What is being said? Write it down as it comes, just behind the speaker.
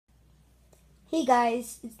Hey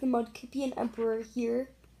guys, it's the Mudkipian Emperor here,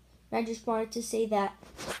 and I just wanted to say that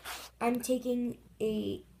I'm taking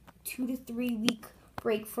a 2 to 3 week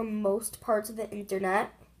break from most parts of the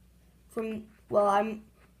internet. I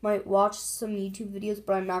might watch some YouTube videos,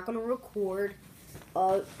 but I'm not going to record.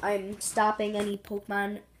 I'm stopping any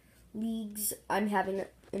Pokemon leagues. I'm having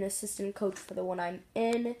an assistant coach for the one I'm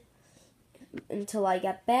in until I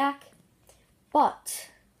get back. But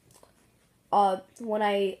when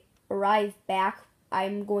I arrive back,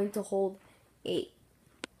 I'm going to hold a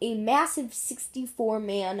massive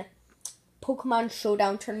 64-man Pokemon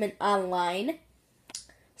Showdown tournament online.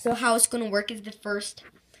 So how it's going to work is the first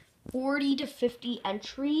 40 to 50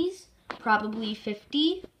 entries, probably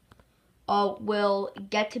 50, will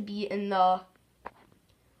get to be in the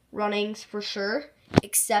runnings for sure,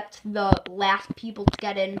 except the last people to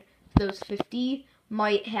get in those 50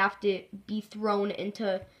 might have to be thrown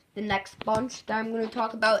into the next bunch that I'm going to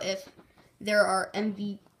talk about if there are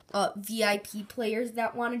VIP players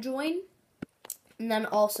that want to join. And then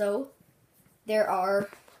also, there are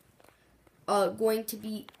going to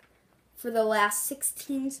be, for the last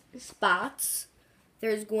 16 spots,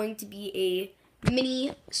 there's going to be a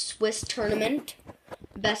mini Swiss tournament.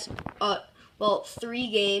 3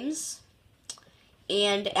 games.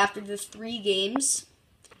 And after the 3 games,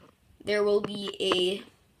 there will be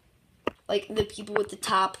the people with the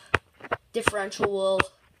top differential will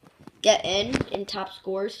get in top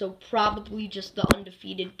scores. So probably just the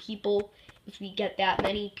undefeated people if we get that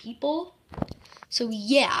many people. So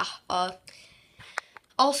yeah.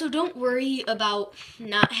 Also, don't worry about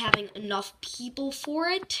not having enough people for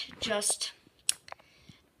it. Just,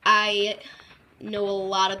 I know a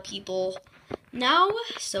lot of people now,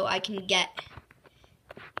 so I can get.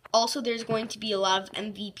 Also, there's going to be a lot of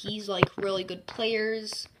MVPs, like really good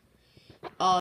players.